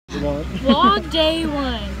Vlog day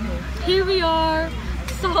 1. Here we are,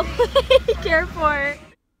 Salt Lake Airport.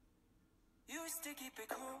 Used to keep it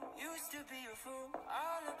cool, used to be a fool,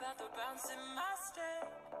 all about the bounce in my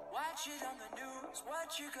step. Watch it on the news,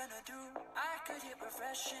 what you gonna do? I could hit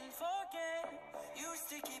refresh and forget. Used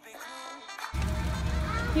to keep it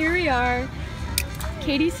cool. Here we are.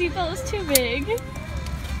 Katie's seatbelt is too big.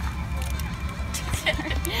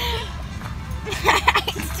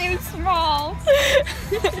 It's too small.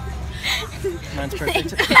 Mine's perfect.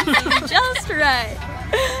 Just right.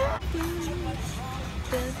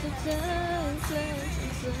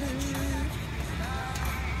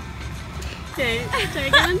 Okay, try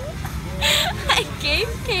again. I gave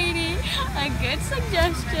Katie a good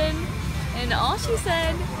suggestion, and all she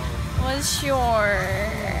said was sure.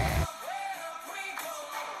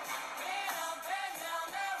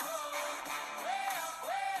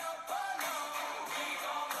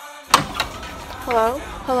 Hello?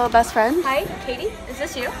 Hello, best friend? Hi, Katie. Is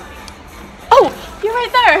this you? Oh, you're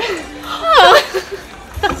right there.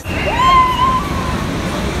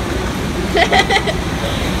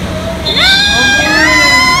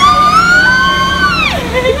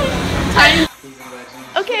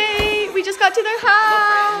 Okay, we just got to their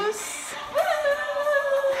house.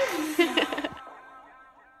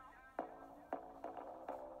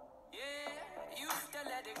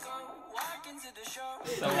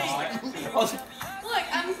 Look,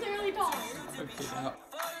 I'm clearly taller.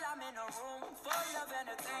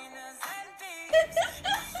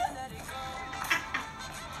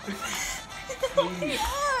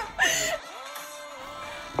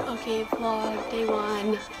 Okay, vlog day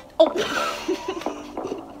 1. Oh.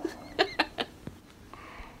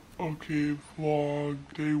 Okay, vlog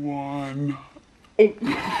day 1.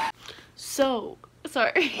 So,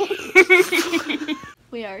 sorry.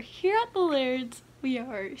 We are here at the Laird's. We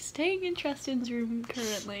are staying in Tristan's room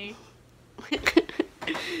currently.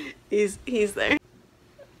 he's there.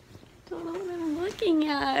 Don't know what I'm looking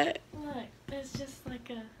at. Look, it's just like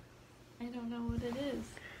a, I don't know what it is.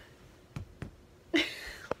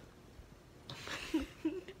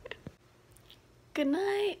 Good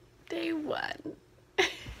night, day 1.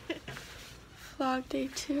 Vlog day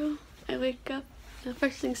 2. I wake up, the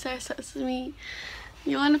first thing Sarah says to me,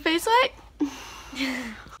 "You want a face wipe?"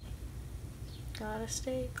 Gotta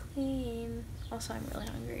stay clean. Also, I'm really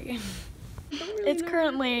hungry. Really It's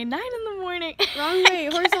currently 9 in the morning. wrong way.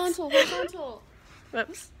 Horizontal. Horizontal.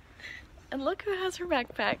 Whoops. And look who has her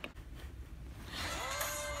backpack.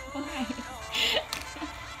 Why?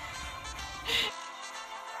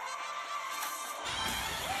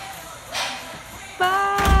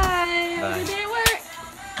 Bye. Have a good day at work.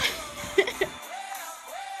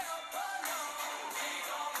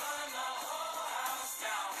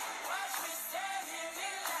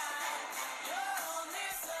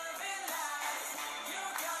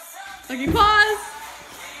 Okay, pause.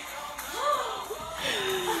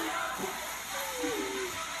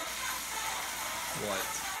 What?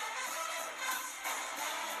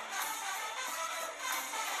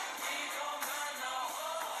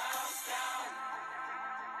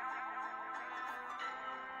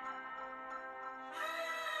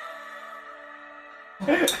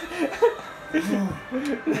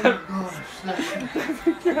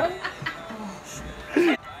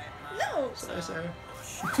 No. Sorry.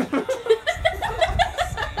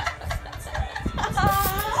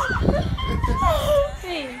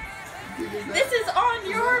 Hey, this is on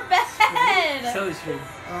your bed. Silly stream.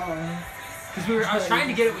 Because I was trying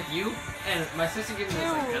to get it with you, and my sister gave me this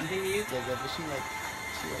like gun thing to use. Yeah, but she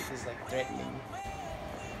is like threatening.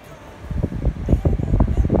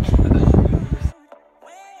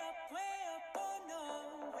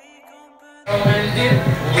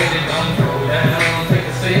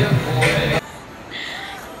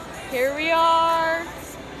 Here we are,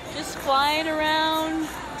 just flying around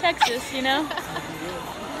Texas, you know?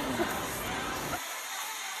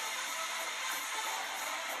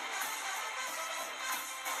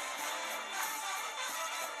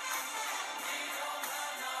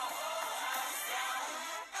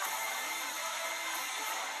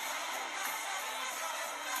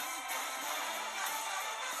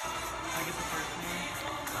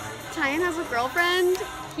 Tyan has a girlfriend.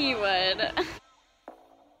 He would.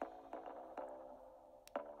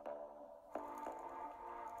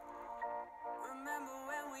 Remember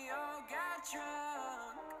when we all got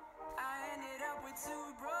drunk? I ended up with 2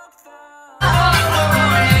 broke thumbs.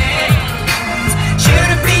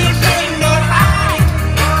 Should've been saying that I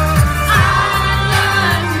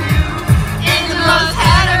love you in the most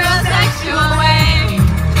heterosexual way.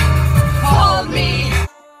 Hold me.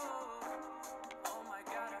 Oh my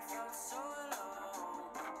God, I felt so alone.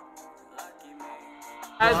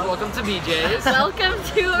 Guys, welcome to BJ's. Welcome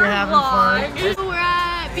to our vlog. We're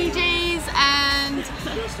at BJ's and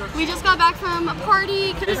we just got back from a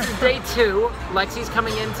party. This is day 2. Lexi's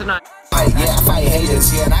coming in tonight. Yeah, I fight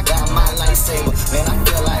haters, yeah, and I got my lightsaber. Man, I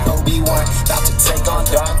feel like Obi-Wan, about to take on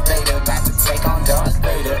Darth Vader, about to take on Darth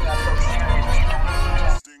Vader.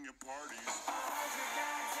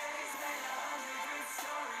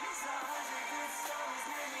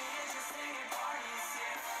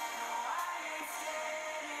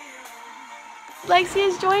 Lexi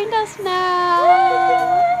has joined us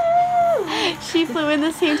now. She flew in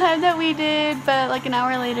the same time that we did, but like an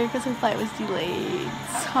hour later because her flight was delayed.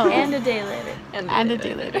 So. And a day later. And a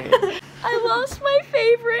day later. I lost my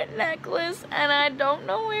favorite necklace and I don't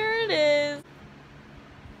know where it is.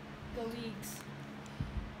 Go Leagues.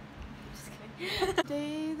 Just kidding.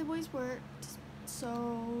 Today the boys worked, so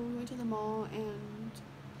we went to the mall and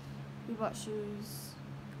we bought shoes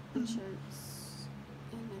and shirts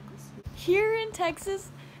and necklaces. Here in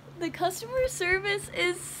Texas, the customer service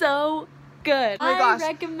is so good. Oh my I gosh.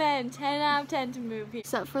 recommend 10 out of 10 to move here.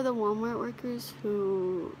 Except for the Walmart workers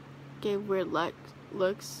who gave weird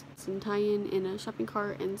looks, some tie-in in a shopping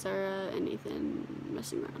cart, and Sarah and Nathan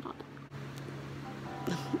messing around on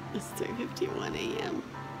it. It's 3:51 a.m.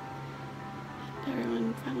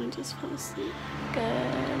 Everyone finally just fell asleep.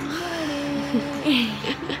 Good morning.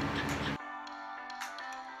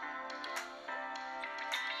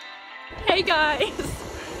 Hey guys,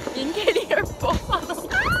 me and Katie are both on the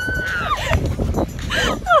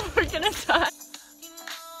oh, we're gonna die.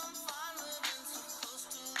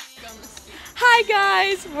 Hi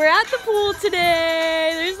guys, we're at the pool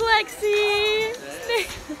today. There's Lexi,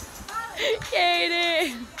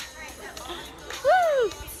 Katie.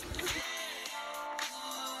 Woo!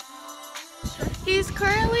 He's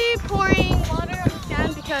currently pouring water on the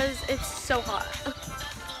fan because it's so hot.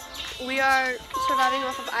 We are surviving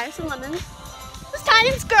off of ice and lemon. This is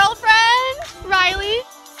Tynan's girlfriend, Riley.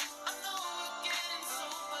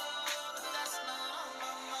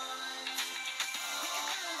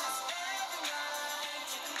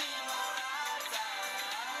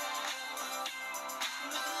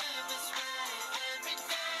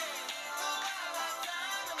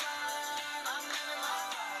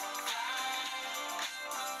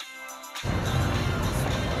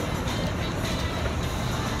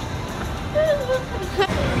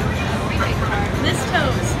 This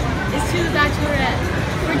toast is to the bachelorette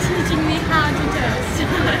for teaching me how to toast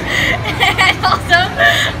and also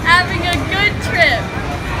having a good trip.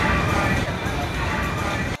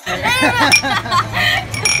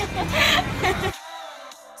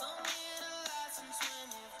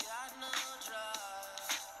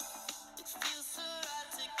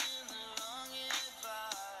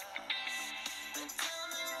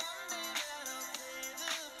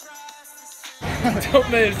 Don't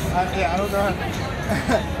miss. Yeah, I don't know.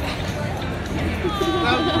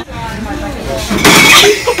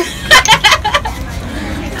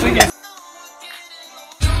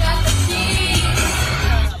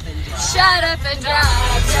 Shut up and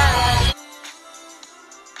drive.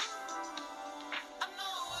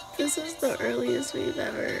 This is the earliest we've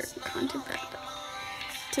ever gone to bed.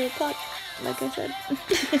 2 o'clock, like I said.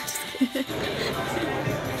 Just kidding.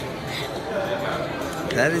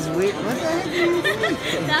 That is weird. What the heck?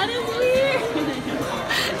 That is weird.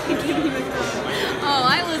 Oh,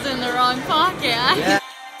 I was in the wrong pocket. Yeah.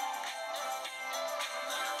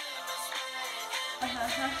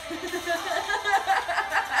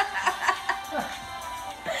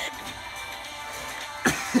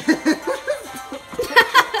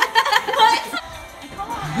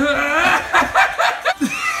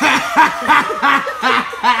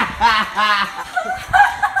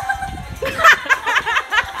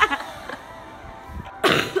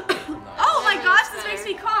 Oh my gosh, this makes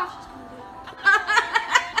me cough.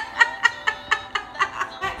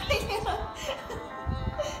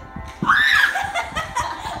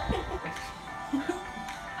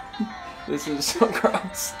 This is so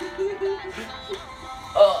gross.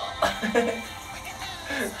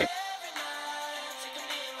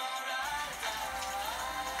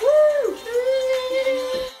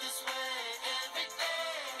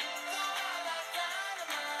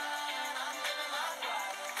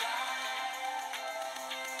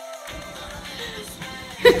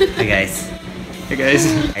 Hey guys. Hey guys.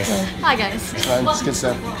 Hi guys. It's good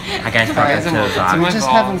stuff. Hi guys, welcome to the vlog. We're just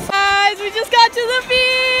having fun. Guys, we just got to the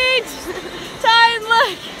beach. Ty and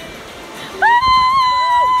look.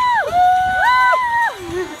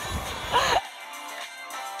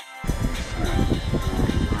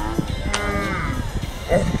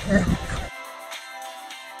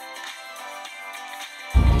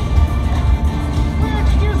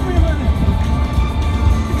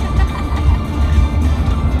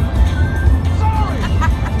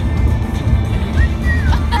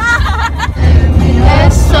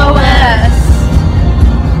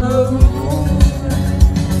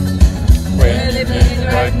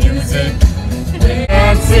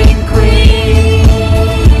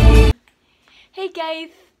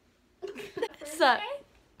 What's up?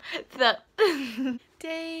 What's up?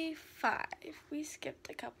 Day 5. We skipped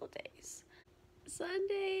a couple days.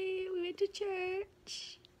 Sunday, we went to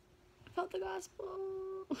church. Felt the gospel.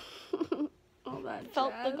 All that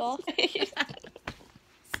Felt the jazz. gospel.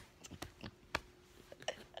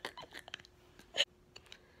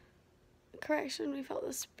 Correction, we felt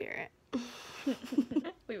the spirit.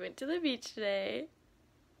 We went to the beach today.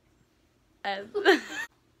 And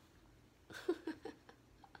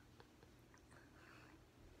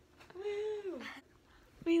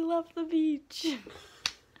we love the beach.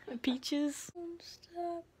 Beaches. Don't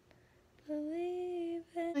stop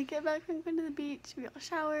believing. We get back from going to the beach, we all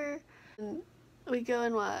shower, and we go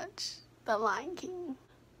and watch The Lion King.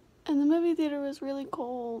 And the movie theater was really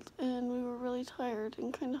cold, and we were really tired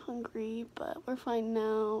and kind of hungry, but we're fine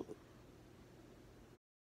now.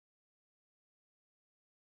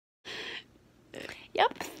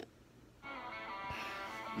 Yep.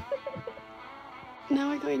 Now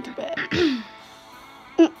we're going to bed.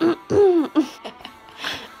 So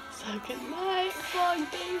good night,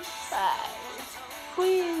 vlog day 5.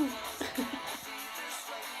 Queen.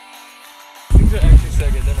 These are actually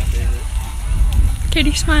so good. They're my favorite.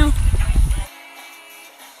 Katie, smile.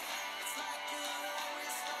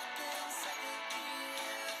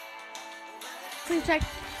 Please check.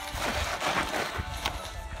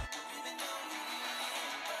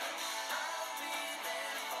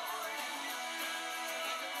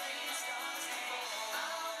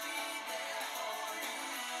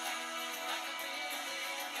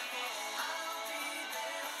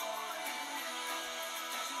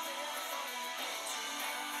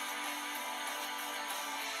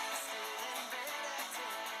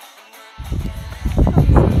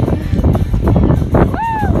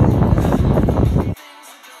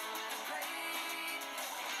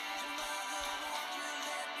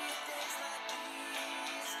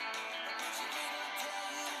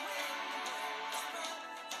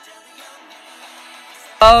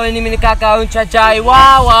 Oh, ini milik kakak Uncacai.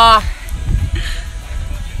 Wah, wah.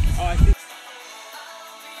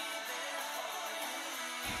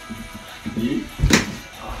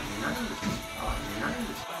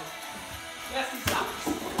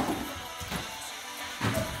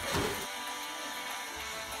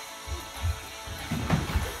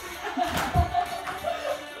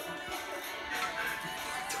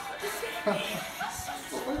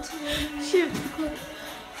 Shoot.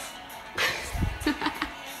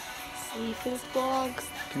 Seafood vlogs.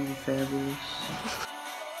 Can be fabulous.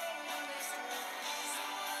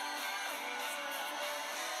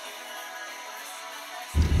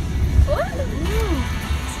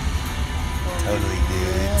 Totally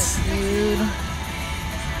dudes. Dude.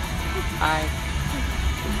 Hi.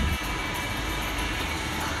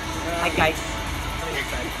 Hi, guys.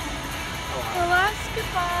 The last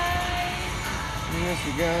goodbye. Miss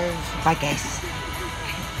you guys. Bye, guys.